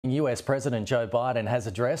US President Joe Biden has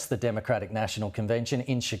addressed the Democratic National Convention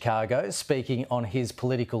in Chicago, speaking on his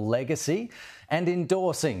political legacy and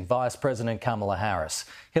endorsing Vice President Kamala Harris.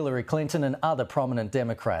 Hillary Clinton and other prominent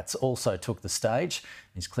Democrats also took the stage.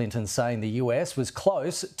 Ms. Clinton saying the US was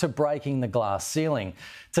close to breaking the glass ceiling.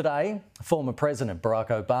 Today, former President Barack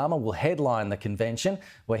Obama will headline the convention,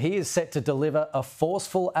 where he is set to deliver a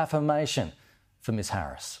forceful affirmation for Ms.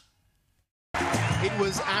 Harris. It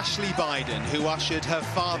was Ashley Biden who ushered her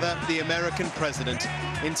father, the American president,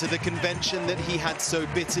 into the convention that he had so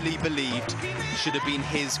bitterly believed should have been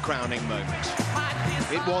his crowning moment.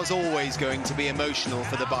 It was always going to be emotional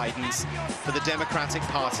for the Bidens, for the Democratic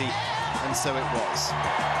Party, and so it was.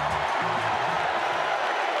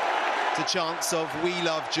 To chants of "We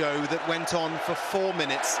Love Joe" that went on for 4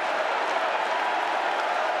 minutes,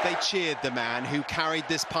 they cheered the man who carried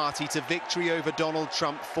this party to victory over Donald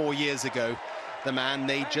Trump 4 years ago, the man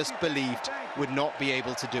they just believed would not be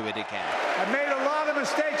able to do it again. I made a lot of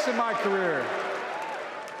mistakes in my career,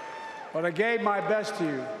 but I gave my best to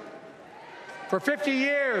you. For 50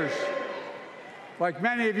 years, like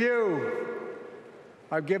many of you,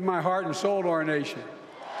 I've given my heart and soul to our nation.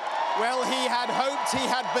 Well, he had hoped, he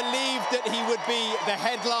had believed that he would be the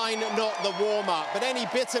headline, not the warm-up. But any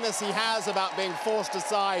bitterness he has about being forced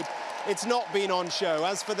aside, it's not been on show.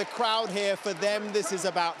 As for the crowd here, for them, this is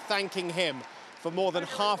about thanking him for more than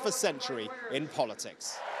half a century in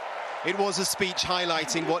politics. It was a speech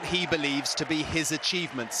highlighting what he believes to be his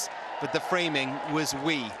achievements, but the framing was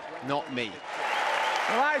we, not me.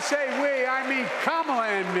 When I say we, I mean Kamala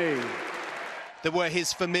and me. There were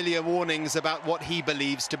his familiar warnings about what he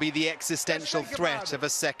believes to be the existential threat of a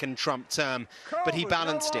second Trump term, but he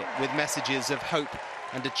balanced it with messages of hope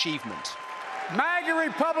and achievement. MAGA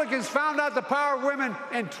Republicans found out the power of women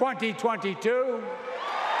in 2022.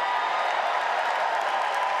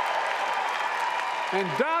 And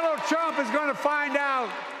Donald Trump is going to find out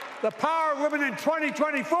the power of women in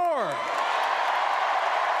 2024.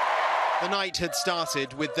 The night had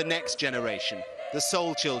started with the next generation, the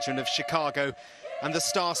soul children of Chicago, and the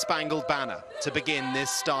Star-Spangled Banner to begin this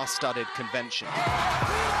star-studded convention.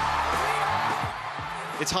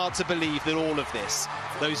 It's hard to believe that all of this,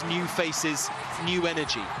 those new faces, new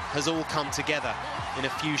energy, has all come together in a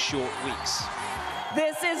few short weeks.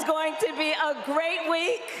 This is going to be a great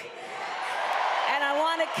week, and I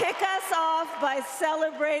want to kick us off by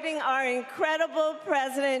celebrating our incredible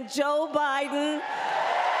President Joe Biden.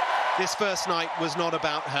 This first night was not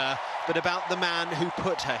about her, but about the man who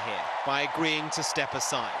put her here by agreeing to step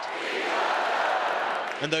aside.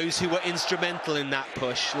 And those who were instrumental in that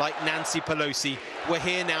push, like Nancy Pelosi, were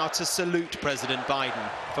here now to salute President Biden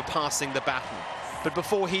for passing the baton. But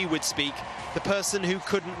before he would speak, the person who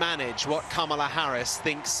couldn't manage what Kamala Harris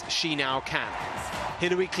thinks she now can,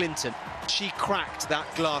 Hillary Clinton. She cracked that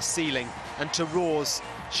glass ceiling, and to roars,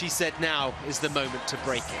 she said now is the moment to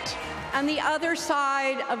break it. On the other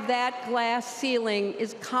side of that glass ceiling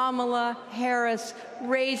is Kamala Harris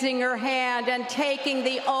raising her hand and taking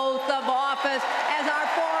the oath of office as our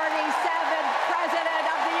 47th President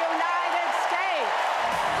of the United States.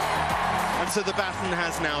 And so the baton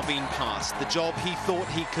has now been passed. The job he thought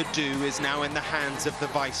he could do is now in the hands of the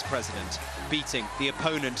Vice President, beating the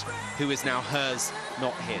opponent who is now hers,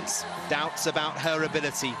 not his. Doubts about her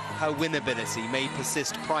ability, her winnability, may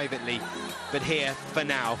persist privately, but here, for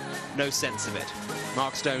now, no sense of it.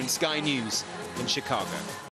 Mark Stone, Sky News in Chicago.